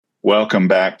Welcome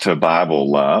back to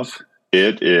Bible Love.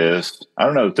 It is, I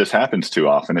don't know if this happens too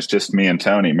often. It's just me and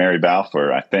Tony. Mary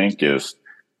Balfour, I think, is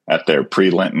at their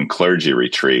pre-Lenten clergy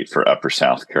retreat for Upper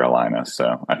South Carolina.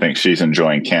 So I think she's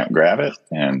enjoying Camp Gravit,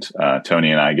 and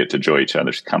Tony and I get to enjoy each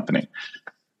other's company.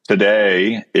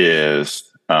 Today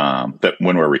is, that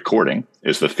when we're recording,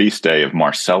 is the feast day of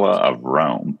Marcella of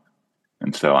Rome.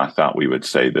 And so I thought we would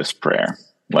say this prayer.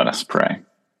 Let us pray.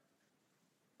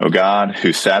 O God,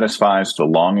 who satisfies the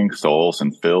longing souls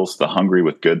and fills the hungry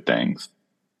with good things,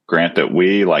 grant that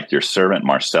we, like your servant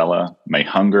Marcella, may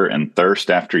hunger and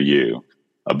thirst after you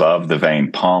above the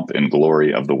vain pomp and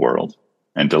glory of the world,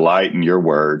 and delight in your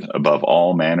word above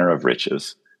all manner of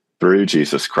riches, through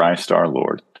Jesus Christ our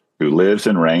Lord, who lives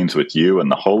and reigns with you and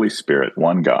the Holy Spirit,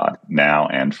 one God, now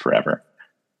and forever.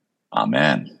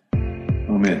 Amen.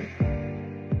 Amen.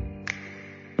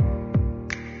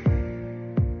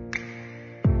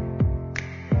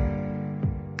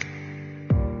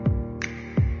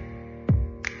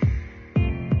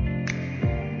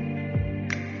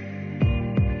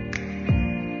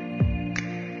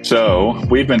 So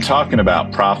we've been talking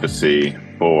about prophecy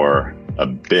for a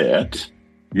bit.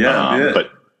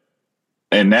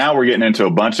 And now we're getting into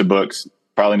a bunch of books.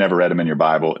 Probably never read them in your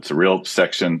Bible. It's a real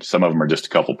section. Some of them are just a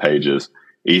couple pages,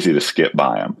 easy to skip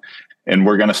by them. And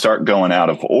we're going to start going out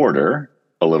of order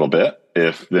a little bit.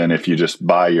 If you just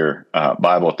buy your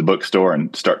Bible at the bookstore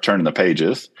and start turning the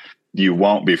pages, you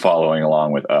won't be following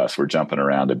along with us. We're jumping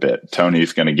around a bit.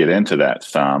 Tony's going to get into that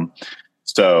some.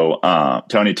 So,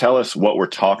 Tony, tell us what we're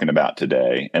talking about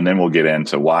today, and then we'll get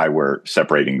into why we're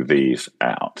separating these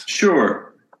out.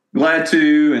 Sure. Glad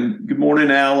to, and good morning,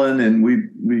 Alan. And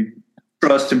we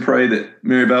trust and pray that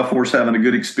Mary Balfour is having a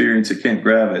good experience at Camp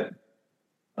Gravit.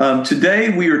 Today,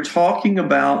 we are talking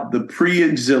about the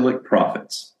Preexillic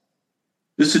prophets.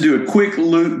 Just to do a quick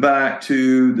loop back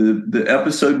to the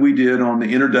episode we did on the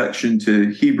introduction to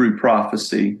Hebrew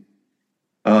prophecy.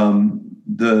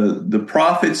 The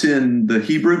prophets in the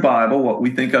Hebrew Bible, what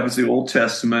we think of as the Old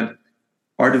Testament,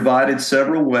 are divided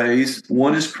several ways.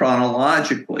 One is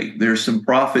chronologically. There's some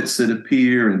prophets that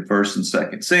appear in 1st and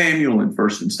 2nd Samuel and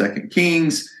 1st and 2nd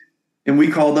Kings, and we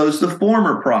call those the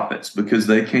former prophets because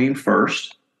they came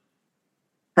first.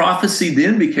 Prophecy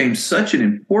then became such an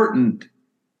important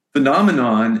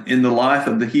phenomenon in the life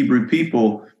of the Hebrew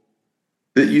people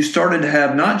that you started to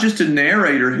have not just a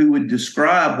narrator who would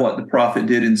describe what the prophet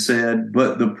did and said,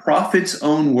 but the prophet's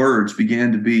own words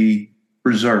began to be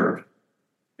preserved.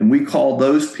 And we call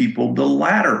those people the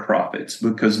latter prophets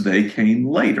because they came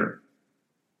later.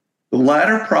 The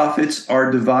latter prophets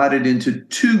are divided into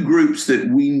two groups that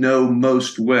we know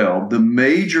most well. The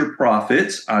major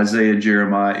prophets, Isaiah,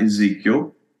 Jeremiah,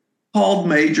 Ezekiel, called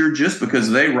major just because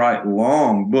they write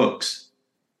long books.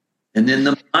 And then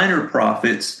the minor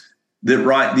prophets that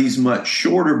write these much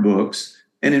shorter books.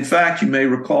 And in fact, you may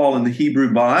recall in the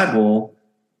Hebrew Bible,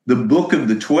 the book of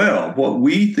the 12, what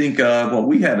we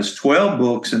have as 12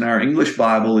 books in our English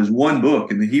Bible is one book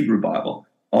in the Hebrew Bible.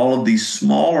 All of these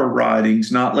smaller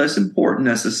writings, not less important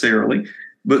necessarily,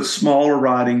 but smaller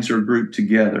writings are grouped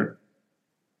together.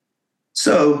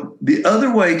 So the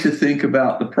other way to think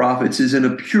about the prophets is in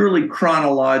a purely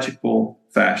chronological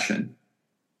fashion.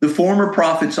 The former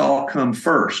prophets all come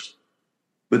first.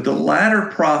 But the latter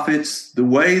prophets, the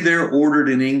way they're ordered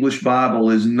in English Bible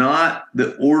is not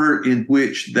the order in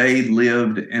which they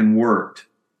lived and worked.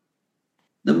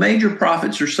 The major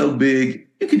prophets are so big,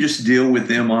 you can just deal with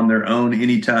them on their own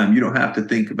anytime. You don't have to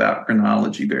think about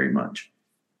chronology very much.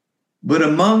 But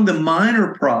among the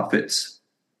minor prophets,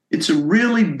 it's a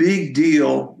really big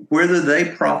deal whether they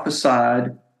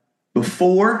prophesied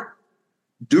before,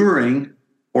 during,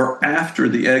 or after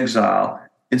the exile.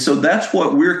 And so that's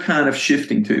what we're kind of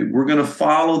shifting to. We're going to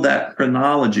follow that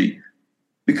chronology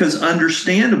because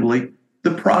understandably,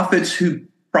 the prophets who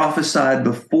prophesied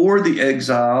before the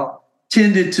exile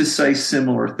tended to say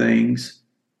similar things,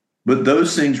 but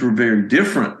those things were very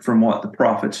different from what the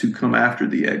prophets who come after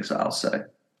the exile say.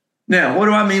 Now, what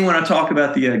do I mean when I talk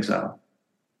about the exile?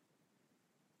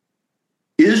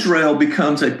 Israel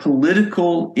becomes a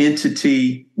political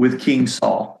entity with King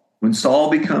Saul. When Saul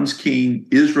becomes king,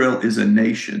 Israel is a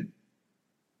nation.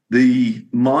 The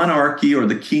monarchy or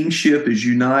the kingship is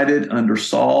united under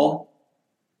Saul,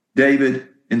 David,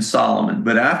 and Solomon.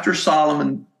 But after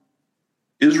Solomon,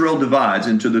 Israel divides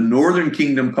into the northern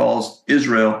kingdom called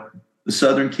Israel, the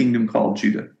southern kingdom called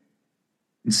Judah.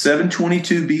 In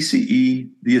 722 BCE,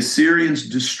 the Assyrians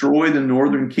destroy the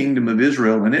northern kingdom of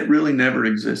Israel, and it really never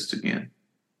exists again.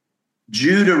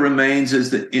 Judah remains as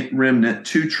the remnant,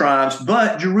 2 tribes,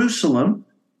 but Jerusalem.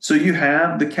 So you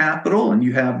have the capital and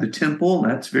you have the temple,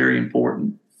 and that's very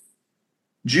important.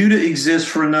 Judah exists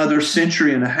for another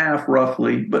century and a half,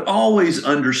 roughly, but always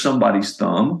under somebody's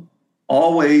thumb,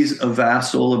 always a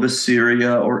vassal of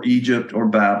Assyria or Egypt or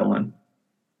Babylon.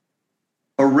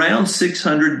 Around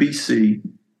 600 BC,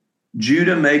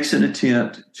 Judah makes an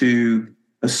attempt to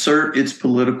assert its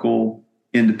political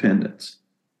independence.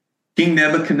 King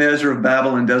Nebuchadnezzar of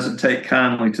Babylon doesn't take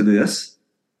kindly to this,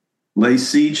 lays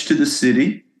siege to the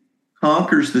city,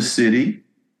 conquers the city,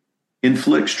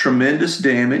 inflicts tremendous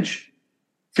damage,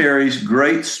 carries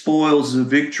great spoils of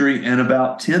victory, and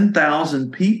about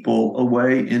 10,000 people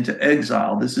away into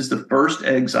exile. This is the first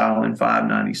exile in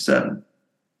 597.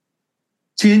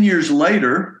 10 years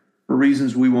later, for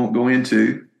reasons we won't go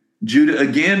into, Judah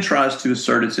again tries to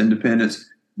assert its independence.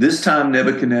 This time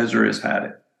Nebuchadnezzar has had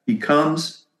it. He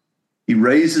comes, he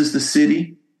razes the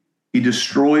city, he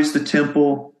destroys the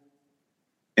temple,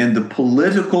 and the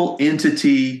political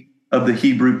entity of the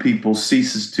Hebrew people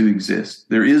ceases to exist.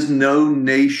 There is no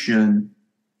nation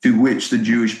to which the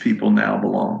Jewish people now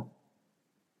belong.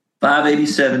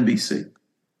 587 BC.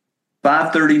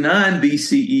 539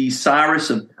 BCE, Cyrus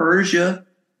of Persia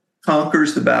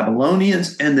conquers the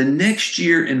Babylonians, and the next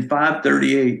year in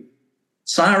 538,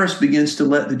 Cyrus begins to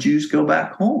let the Jews go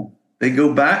back home. They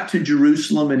go back to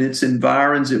Jerusalem and its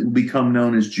environs. It will become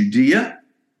known as Judea.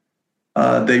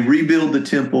 They rebuild the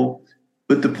temple.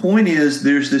 But the point is,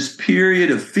 there's this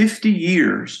period of 50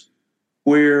 years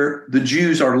where the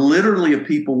Jews are literally a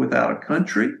people without a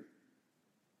country.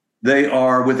 They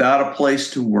are without a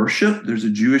place to worship. There's a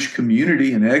Jewish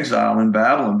community in exile in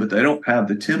Babylon, but they don't have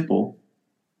the temple.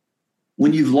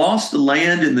 When you've lost the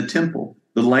land and the temple,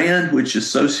 the land which is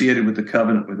associated with the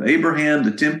covenant with Abraham,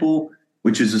 the temple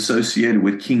which is associated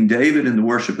with King David and the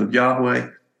worship of Yahweh,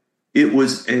 it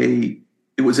was an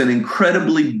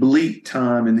incredibly bleak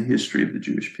time in the history of the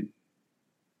Jewish people.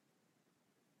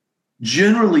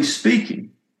 Generally speaking,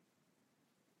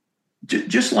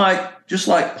 just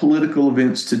like political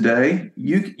events today,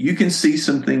 you can see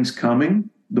some things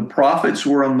coming. The prophets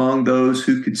were among those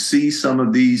who could see some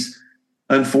of these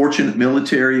unfortunate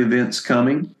military events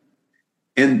coming.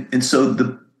 And so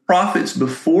the prophets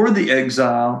before the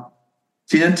exile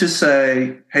tend to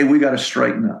say, hey, we got to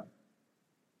straighten up.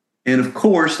 And of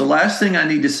course, the last thing I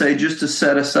need to say just to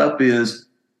set us up is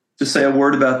to say a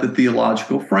word about the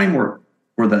theological framework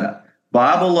for that.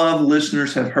 Bible Love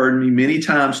listeners have heard me many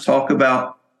times talk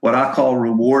about what I call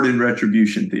reward and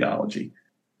retribution theology.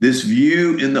 This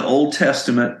view in the Old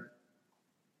Testament,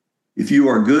 if you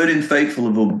are good and faithful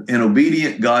and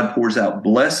obedient, God pours out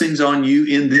blessings on you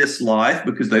in this life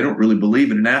because they don't really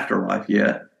believe in an afterlife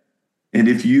yet. And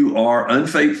if you are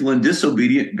unfaithful and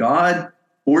disobedient, God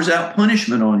pours out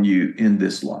punishment on you in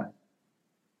this life.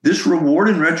 This reward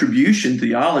and retribution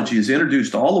theology is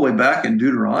introduced all the way back in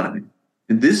Deuteronomy.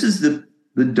 And this is the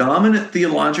dominant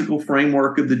theological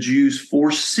framework of the Jews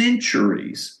for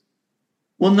centuries.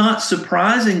 Well, not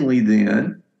surprisingly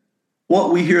then,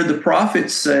 what we hear the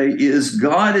prophets say is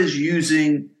God is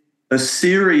using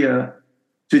Assyria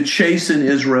to chasten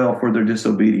Israel for their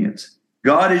disobedience.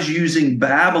 God is using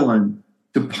Babylon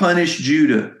to punish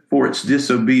Judah for its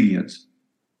disobedience.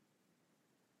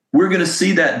 We're going to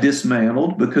see that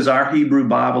dismantled because our Hebrew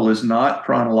Bible is not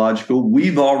chronological.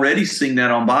 We've already seen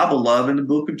that on Bible Love in the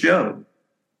book of Job.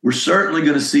 We're certainly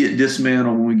going to see it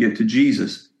dismantled when we get to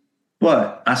Jesus.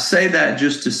 But I say that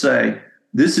just to say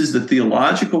this is the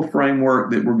theological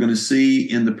framework that we're going to see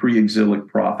in the pre-exilic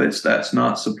prophets. That's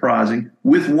not surprising,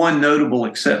 with one notable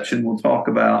exception we'll talk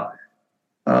about.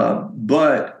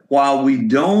 But while we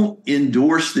don't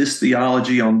endorse this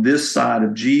theology on this side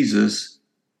of Jesus,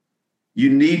 you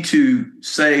need to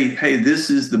say, hey, this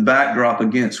is the backdrop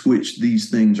against which these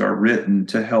things are written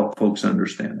to help folks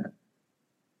understand that.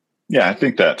 Yeah, I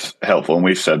think that's helpful. And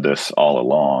we've said this all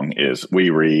along is we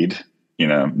read,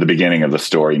 the beginning of the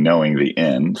story knowing the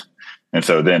end. And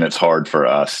so then it's hard for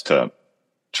us to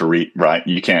read, right?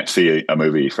 You can't see a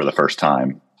movie for the first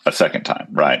time, a second time,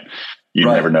 right? You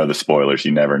never know the spoilers.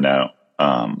 You never know.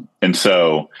 And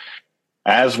so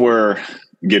as we're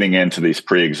getting into these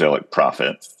pre-exilic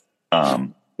prophets,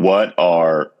 what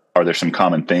are there some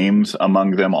common themes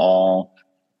among them all?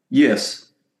 Yes.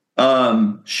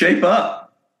 Shape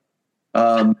up.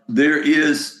 There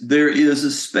is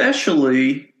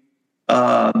especially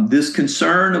this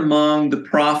concern among the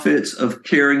prophets of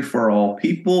caring for all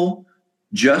people.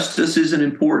 Justice is an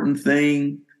important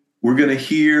thing. We're going to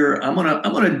hear, I'm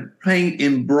going to paint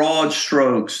in broad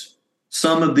strokes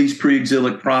some of these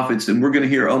pre-exilic prophets, and we're going to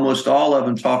hear almost all of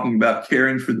them talking about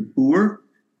caring for the poor,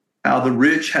 how the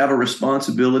rich have a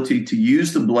responsibility to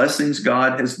use the blessings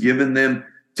God has given them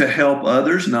to help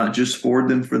others, not just hoard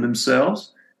them for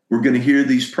themselves. We're going to hear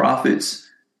these prophets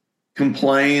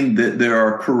complain that there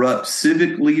are corrupt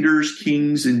civic leaders,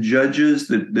 kings and judges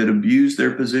that abuse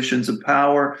their positions of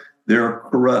power. There are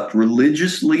corrupt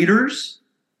religious leaders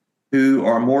who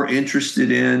are more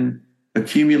interested in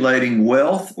accumulating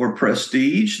wealth or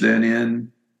prestige than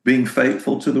in being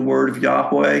faithful to the word of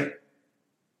Yahweh.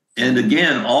 And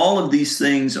again, all of these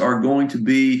things are going to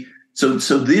be, so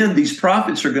then these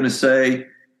prophets are going to say,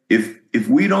 if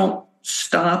we don't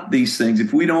stop these things,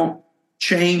 if we don't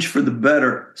change for the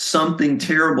better, something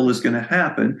terrible is going to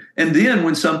happen. And then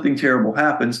when something terrible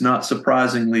happens, not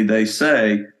surprisingly, they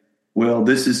say, well,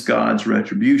 this is God's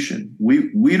retribution.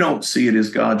 We don't see it as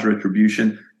God's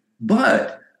retribution,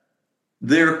 but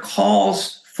their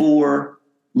calls for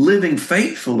living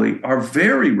faithfully are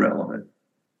very relevant.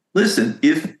 Listen,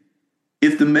 if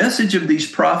the message of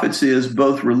these prophets is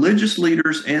both religious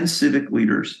leaders and civic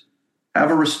leaders have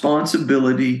a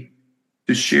responsibility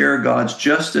to share God's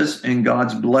justice and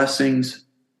God's blessings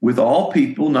with all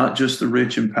people, not just the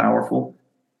rich and powerful,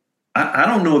 I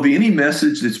don't know of any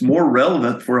message that's more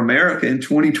relevant for America in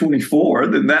 2024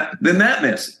 than that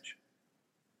message.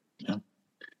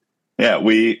 Yeah,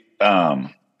 we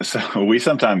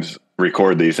sometimes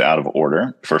record these out of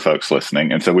order for folks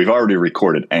listening. And so we've already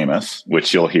recorded Amos,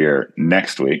 which you'll hear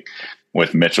next week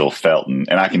with Mitchell Felton.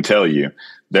 And I can tell you,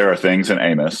 there are things in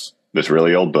Amos, this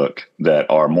really old book, that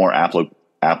are more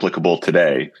applicable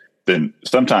today than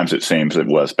sometimes it seems it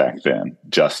was back then.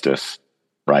 Justice,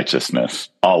 righteousness,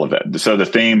 all of it. So the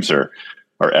themes are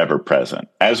ever present.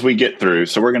 As we get through,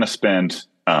 so we're going to spend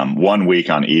 1 week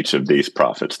on each of these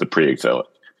prophets, the pre-exilic.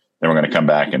 Then we're going to come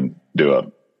back and do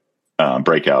a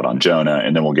breakout on Jonah,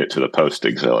 and then we'll get to the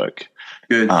post-exilic.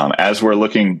 Good. As we're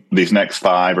looking these next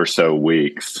 5 or so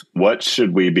weeks, what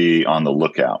should we be on the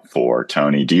lookout for,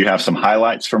 Tony? Do you have some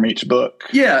highlights from each book?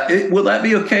 Yeah. Will that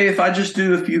be okay if I just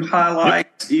do a few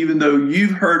highlights, even though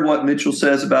you've heard what Mitchell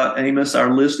says about Amos?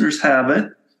 Our listeners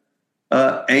haven't.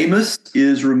 Amos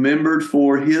is remembered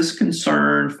for his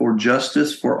concern for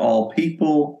justice for all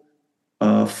people,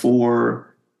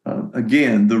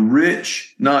 again, the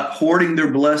rich not hoarding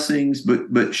their blessings,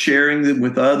 but sharing them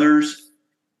with others.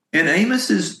 And Amos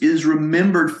is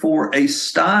remembered for a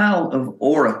style of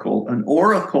oracle. An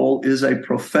oracle is a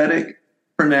prophetic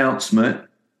pronouncement.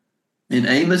 And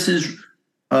Amos is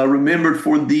remembered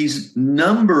for these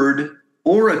numbered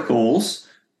oracles.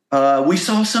 We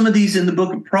saw some of these in the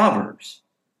book of Proverbs.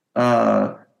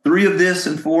 3 of this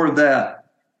and 4 of that.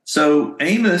 So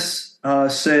Amos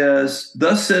says,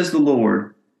 "Thus says the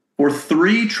Lord, for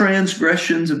 3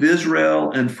 transgressions of Israel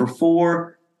and for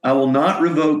 4, I will not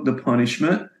revoke the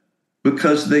punishment,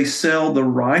 because they sell the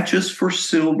righteous for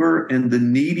silver and the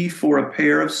needy for a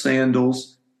pair of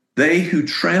sandals, they who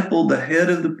trample the head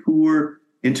of the poor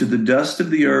into the dust of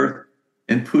the earth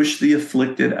and push the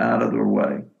afflicted out of their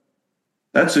way."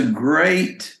 That's a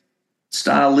great,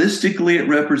 stylistically it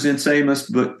represents Amos,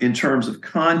 but in terms of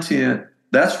content,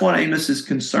 that's what Amos is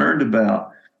concerned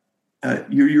about.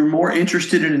 You're more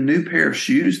interested in a new pair of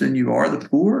shoes than you are the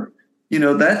poor.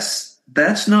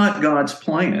 That's not God's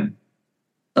plan.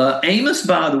 Amos,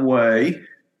 by the way,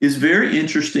 is very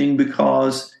interesting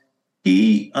because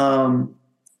he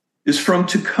is from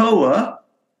Tekoa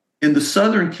in the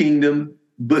southern kingdom,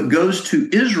 but goes to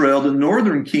Israel, the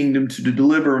northern kingdom, to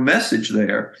deliver a message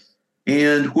there.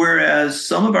 And whereas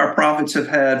some of our prophets have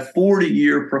had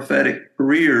 40-year prophetic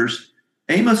careers,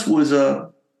 Amos was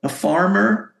a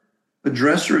farmer, a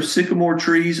dresser of sycamore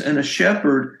trees, and a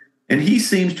shepherd. And he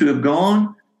seems to have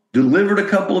gone, delivered a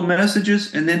couple of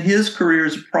messages, and then his career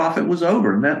as a prophet was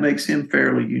over. And that makes him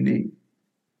fairly unique.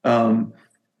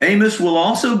 Amos will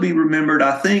also be remembered,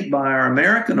 I think, by our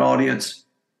American audience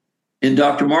in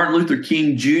Dr. Martin Luther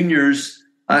King Jr.'s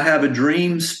 "I Have a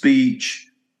Dream" speech.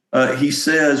 He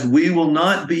says, "We will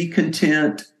not be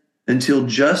content until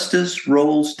justice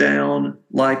rolls down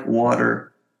like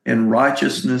water and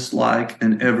righteousness like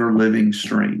an ever-living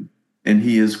stream." And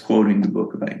he is quoting the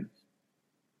book of Amos.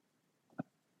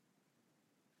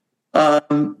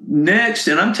 Next,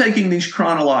 and I'm taking these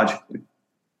chronologically,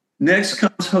 next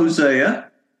comes Hosea.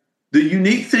 The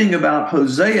unique thing about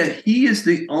Hosea, he is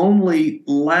the only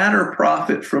latter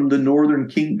prophet from the northern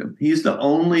kingdom. He is the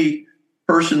only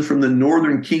person from the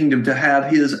northern kingdom to have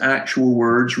his actual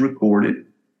words recorded.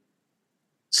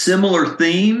 Similar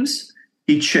themes.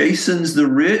 He chastens the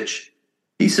rich.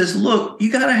 He says, look, you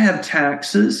got to have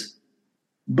taxes,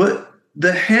 but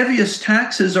the heaviest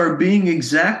taxes are being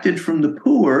exacted from the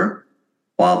poor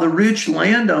while the rich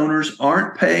landowners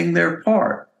aren't paying their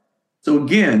part. So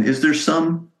again, is there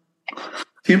some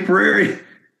temporary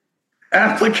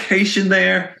application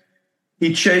there?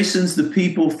 He chastens the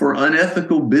people for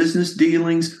unethical business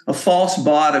dealings, a false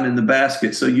bottom in the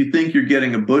basket. So you think you're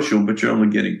getting a bushel, but you're only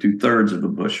getting 2/3 of a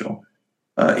bushel.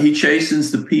 He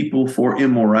chastens the people for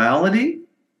immorality.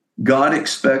 God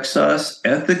expects us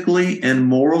ethically and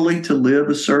morally to live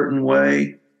a certain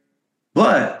way.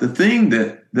 But the thing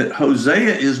that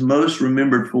Hosea is most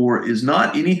remembered for is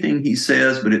not anything he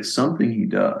says, but it's something he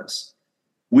does.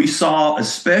 We saw,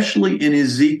 especially in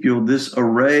Ezekiel, this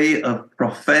array of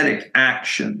prophetic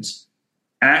actions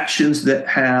that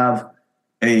have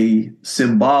a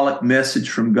symbolic message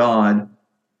from God.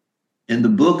 And the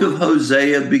book of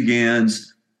Hosea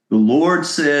begins, the Lord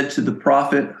said to the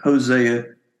prophet Hosea,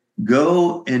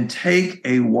 go and take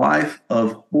a wife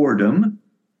of whoredom,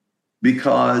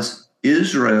 because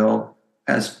Israel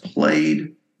has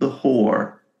played the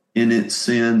whore in its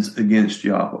sins against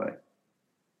Yahweh.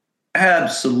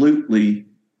 Absolutely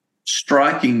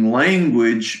striking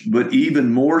language, but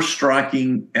even more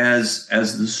striking as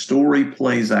the story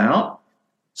plays out.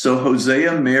 So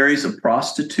Hosea marries a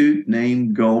prostitute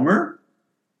named Gomer,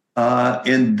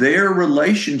 and their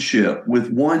relationship with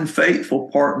one faithful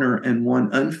partner and one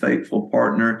unfaithful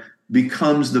partner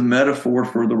becomes the metaphor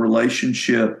for the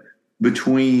relationship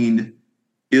between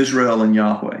Israel and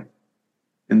Yahweh.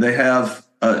 And they have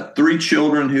 3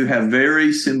 children who have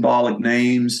very symbolic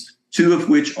names, 2 of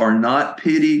which are not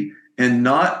pitied and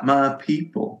not my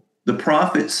people. The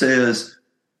prophet says,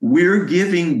 we're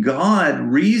giving God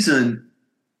reason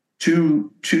to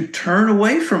turn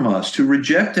away from us, to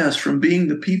reject us from being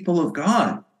the people of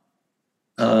God.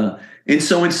 And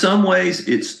so in some ways,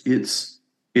 it's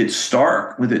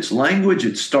stark with its language,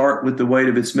 it's stark with the weight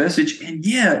of its message, and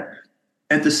yet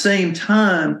at the same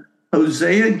time,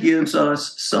 Hosea gives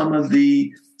us some of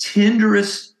the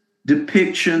tenderest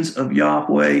depictions of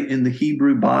Yahweh in the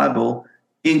Hebrew Bible,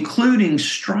 including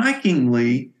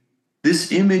strikingly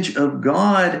this image of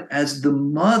God as the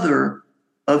mother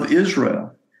of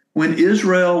Israel. When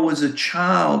Israel was a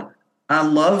child, I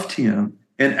loved him,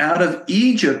 and out of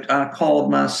Egypt I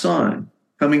called my son,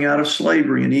 coming out of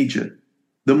slavery in Egypt.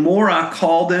 The more I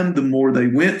called them, the more they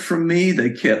went from me. They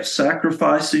kept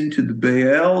sacrificing to the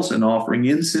Baals and offering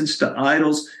incense to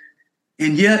idols.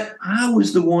 And yet I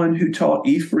was the one who taught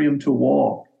Ephraim to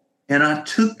walk, and I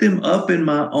took them up in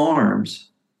my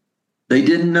arms. They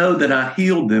didn't know that I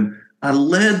healed them. I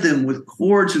led them with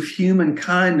cords of human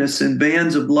kindness and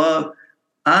bands of love.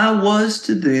 I was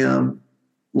to them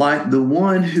like the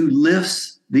one who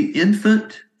lifts the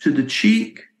infant to the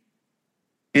cheek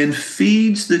and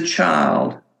feeds the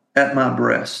child at my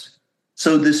breast.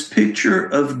 So this picture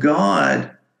of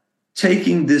God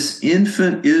taking this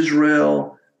infant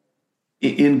Israel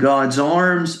in God's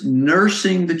arms,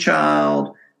 nursing the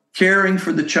child, caring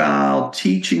for the child,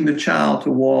 teaching the child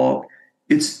to walk.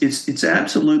 It's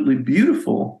absolutely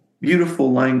beautiful,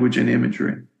 beautiful language and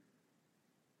imagery.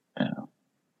 Yeah.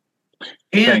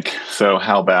 And so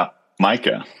how about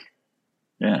Micah?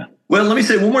 Yeah. Well, let me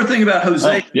say one more thing about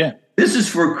Hosea. Yeah. This is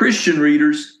for Christian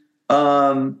readers.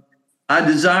 I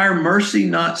desire mercy,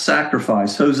 not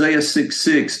sacrifice. Hosea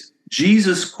 6:6.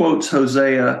 Jesus quotes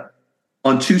Hosea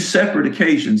on 2 separate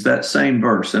occasions, that same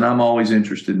verse, and I'm always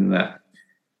interested in that.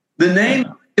 The name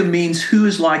Micah means who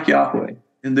is like Yahweh.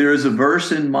 And there is a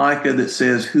verse in Micah that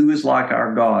says, who is like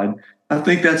our God? I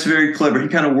think that's very clever. He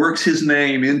kind of works his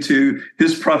name into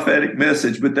his prophetic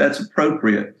message, but that's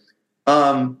appropriate.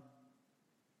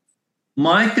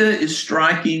 Micah is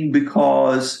striking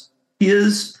because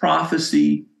his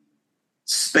prophecy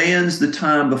spans the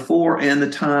time before and the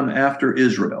time after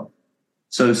Israel.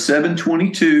 So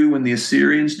 722, when the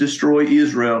Assyrians destroy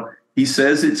Israel, he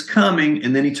says it's coming,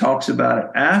 and then he talks about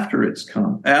it after it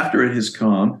has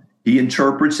come. He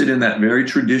interprets it in that very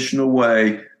traditional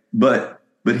way, but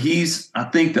he's, I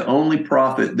think, the only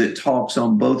prophet that talks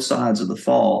on both sides of the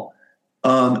fall.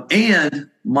 And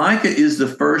Micah is the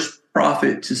first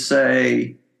prophet to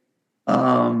say,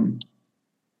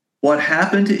 what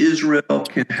happened to Israel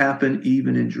can happen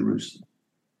even in Jerusalem.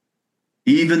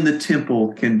 Even the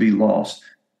temple can be lost.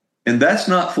 And that's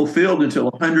not fulfilled until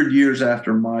 100 years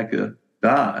after Micah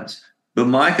dies. But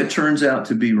Micah turns out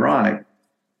to be right.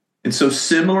 And so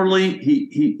similarly,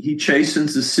 he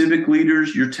chastens the civic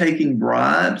leaders. You're taking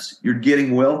bribes. You're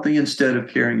getting wealthy instead of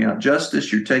carrying out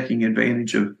justice. You're taking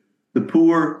advantage of the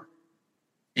poor.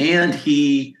 And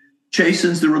he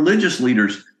chastens the religious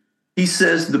leaders. He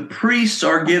says the priests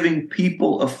are giving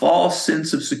people a false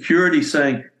sense of security,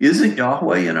 saying, isn't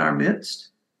Yahweh in our midst?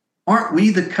 Aren't we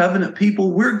the covenant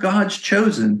people? We're God's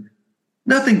chosen.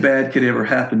 Nothing bad could ever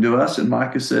happen to us. And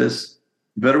Micah says,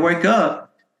 you better wake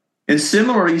up. And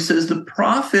similarly, he says the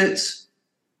prophets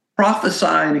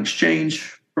prophesy in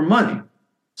exchange for money.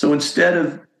 So instead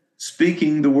of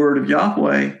speaking the word of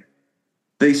Yahweh,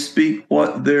 they speak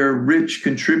what their rich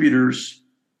contributors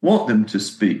want them to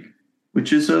speak,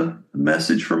 which is a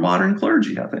message for modern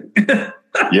clergy, I think.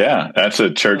 Yeah, that's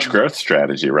a church growth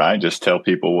strategy, right? Just tell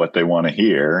people what they want to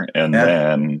hear and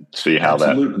then see how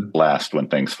Absolutely. that lasts when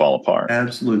things fall apart.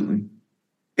 Absolutely.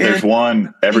 There's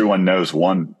everyone knows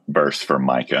one verse for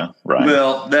Micah, right?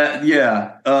 Well,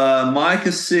 Micah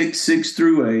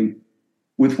 6:6-8.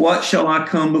 With what shall I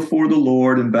come before the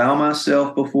Lord and bow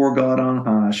myself before God on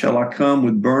high? Shall I come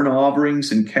with burnt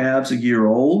offerings and calves a year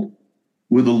old?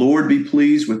 Will the Lord be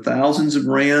pleased with thousands of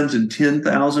rams and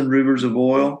 10,000 rivers of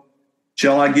oil?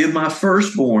 Shall I give my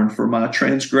firstborn for my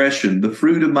transgression, the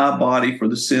fruit of my body for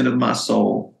the sin of my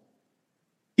soul?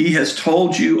 He has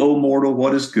told you, O mortal,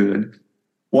 what is good.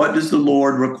 What does the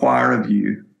Lord require of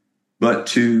you but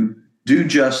to do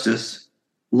justice,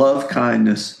 love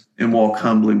kindness, and walk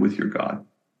humbly with your God?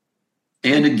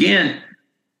 And again,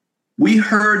 we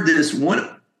heard this.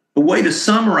 A way to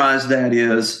summarize that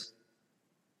is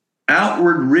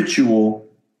outward ritual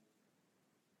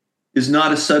is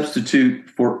not a substitute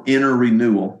for inner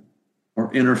renewal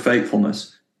or inner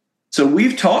faithfulness. So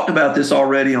we've talked about this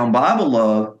already on Bible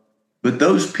Love, but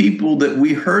those people that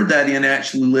we heard that in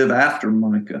actually live after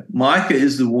Micah. Micah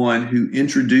is the one who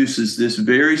introduces this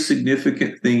very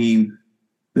significant theme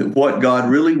that what God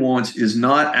really wants is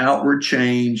not outward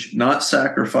change, not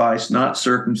sacrifice, not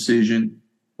circumcision.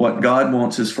 What God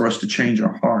wants is for us to change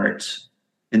our hearts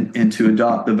and to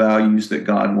adopt the values that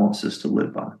God wants us to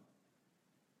live by.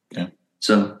 Okay.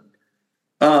 So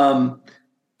I'm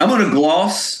going to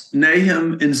gloss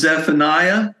Nahum and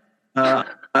Zephaniah. I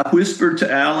whispered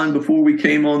to Alan before we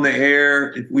came on the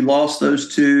air, if we lost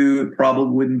those two, it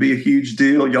probably wouldn't be a huge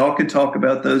deal. Y'all could talk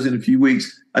about those in a few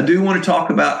weeks. I do want to talk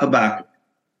about Habakkuk.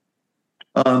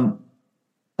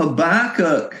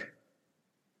 Habakkuk,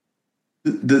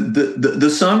 the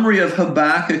summary of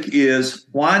Habakkuk is,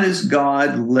 why does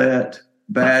God let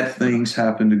bad things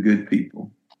happen to good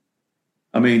people?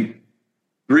 I mean,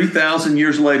 3,000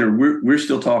 years later, we're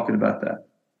still talking about that.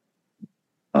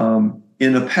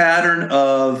 In a pattern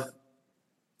of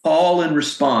call and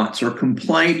response or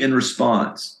complaint and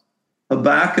response,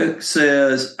 Habakkuk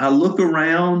says, I look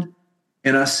around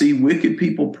and I see wicked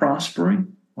people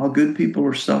prospering while good people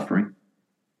are suffering.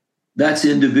 That's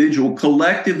individual.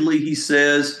 Collectively, he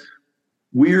says,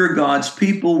 we're God's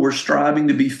people. We're striving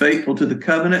to be faithful to the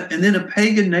covenant. And then a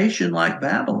pagan nation like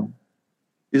Babylon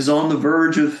is on the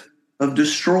verge of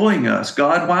destroying us.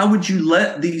 God, why would you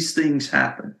let these things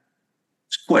happen?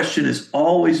 This question has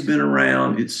always been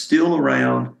around. It's still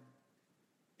around.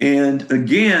 And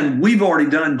again, we've already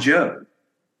done Job.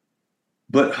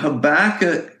 But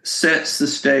Habakkuk sets the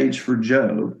stage for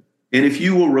Job. And if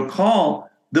you will recall,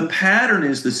 the pattern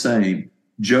is the same.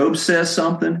 Job says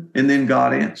something, and then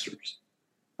God answers.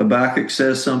 Habakkuk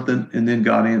says something, and then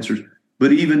God answers.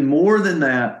 But even more than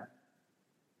that,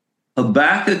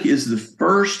 Habakkuk is the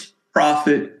first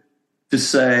prophet to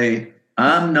say,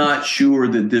 I'm not sure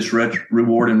that this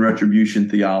reward and retribution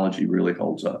theology really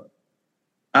holds up.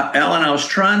 Alan, I was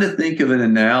trying to think of an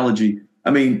analogy.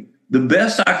 I mean, the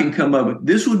best I can come up with,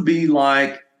 this would be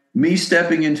like me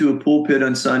stepping into a pulpit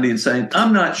on Sunday and saying,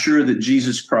 I'm not sure that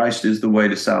Jesus Christ is the way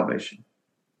to salvation.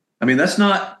 I mean, that's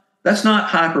not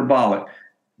hyperbolic.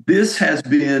 This has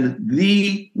been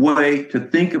the way to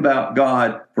think about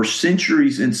God for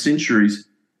centuries and centuries.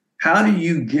 How do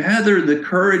you gather the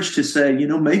courage to say,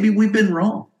 maybe we've been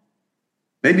wrong?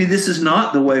 Maybe this is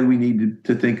not the way we need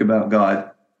to think about God.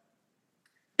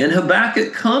 And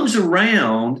Habakkuk comes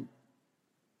around.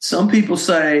 Some people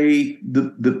say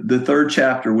the third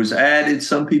chapter was added.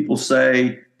 Some people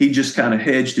say he just kind of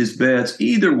hedged his bets.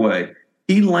 Either way,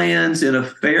 he lands in a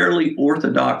fairly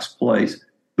orthodox place.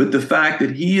 But the fact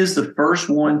that he is the first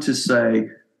one to say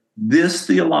this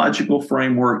theological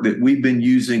framework that we've been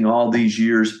using all these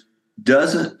years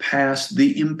doesn't pass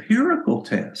the empirical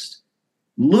test.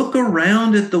 Look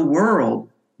around at the world.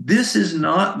 This is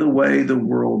not the way the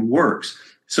world works.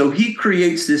 So he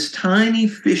creates this tiny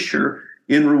fissure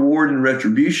in reward and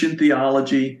retribution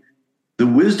theology. The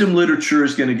wisdom literature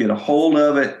is going to get a hold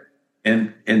of it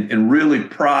and really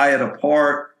pry it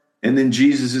apart. And then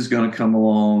Jesus is going to come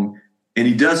along, and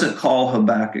he doesn't call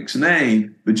Habakkuk's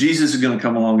name, but Jesus is going to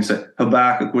come along and say,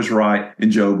 Habakkuk was right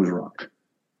and Job was wrong.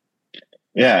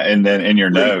 Yeah, and then in your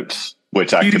notes,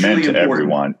 which I commend to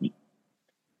everyone,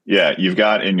 you've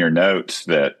got in your notes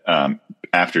that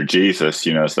after Jesus,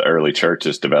 as the early church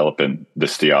is developing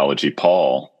this theology,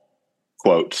 Paul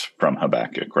quotes from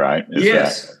Habakkuk, right?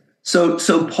 Yes. So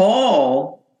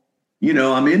Paul,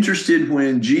 I'm interested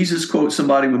when Jesus quotes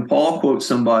somebody, when Paul quotes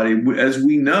somebody. As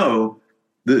we know,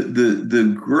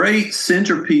 The great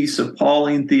centerpiece of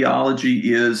Pauline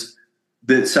theology is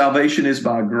that salvation is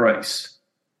by grace.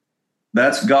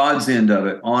 That's God's end of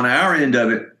it. On our end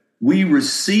of it, we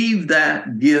receive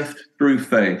that gift through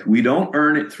faith. We don't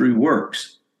earn it through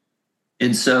works.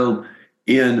 And so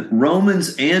in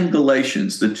Romans and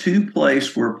Galatians, the two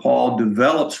places where Paul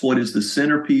develops what is the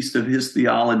centerpiece of his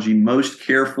theology most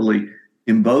carefully,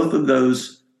 in both of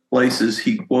those places,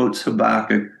 he quotes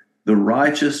Habakkuk, the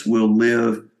righteous will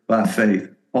live by faith.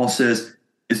 Paul says,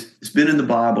 it's been in the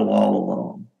Bible all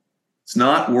along. It's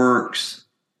not works,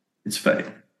 it's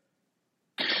faith.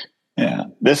 Yeah,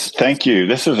 thank you.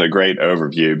 This is a great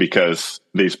overview because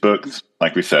these books,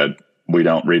 like we said, we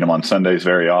don't read them on Sundays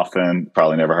very often.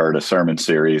 Probably never heard a sermon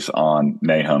series on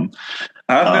Nahum.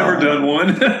 I've never done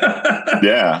one.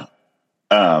 Yeah.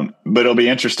 But it'll be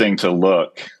interesting to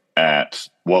look at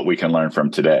what we can learn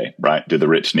from today, right? Do the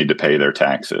rich need to pay their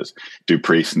taxes? Do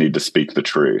priests need to speak the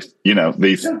truth?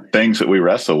 These things that we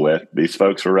wrestle with, these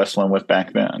folks were wrestling with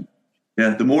back then.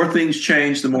 Yeah, the more things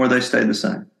change, the more they stay the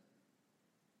same.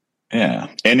 Yeah.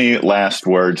 Any last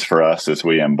words for us as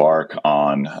we embark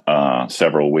on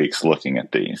several weeks looking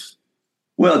at these?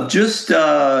 Well, just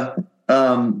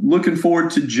looking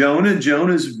forward to Jonah.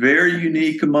 Jonah's very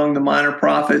unique among the minor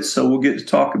prophets, so we'll get to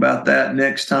talk about that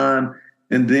next time.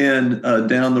 And then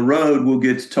down the road, we'll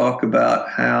get to talk about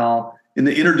how, in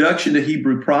the introduction to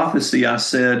Hebrew prophecy, I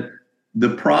said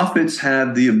the prophets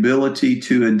have the ability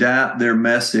to adapt their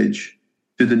message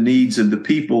to the needs of the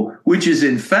people, which is,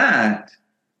 in fact,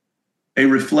 a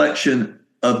reflection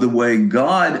of the way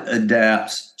God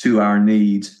adapts to our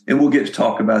needs. And we'll get to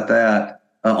talk about that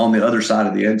on the other side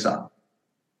of the exile.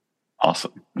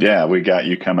 Awesome. Yeah, we got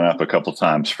you coming up a couple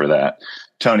times for that.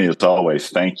 Tony, as always,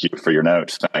 thank you for your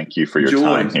notes. Thank you for your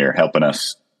time here, helping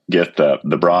us get the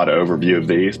broad overview of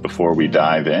these before we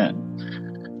dive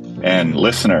in. And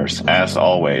listeners, as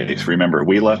always, remember,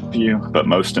 we love you, but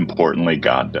most importantly,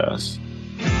 God does.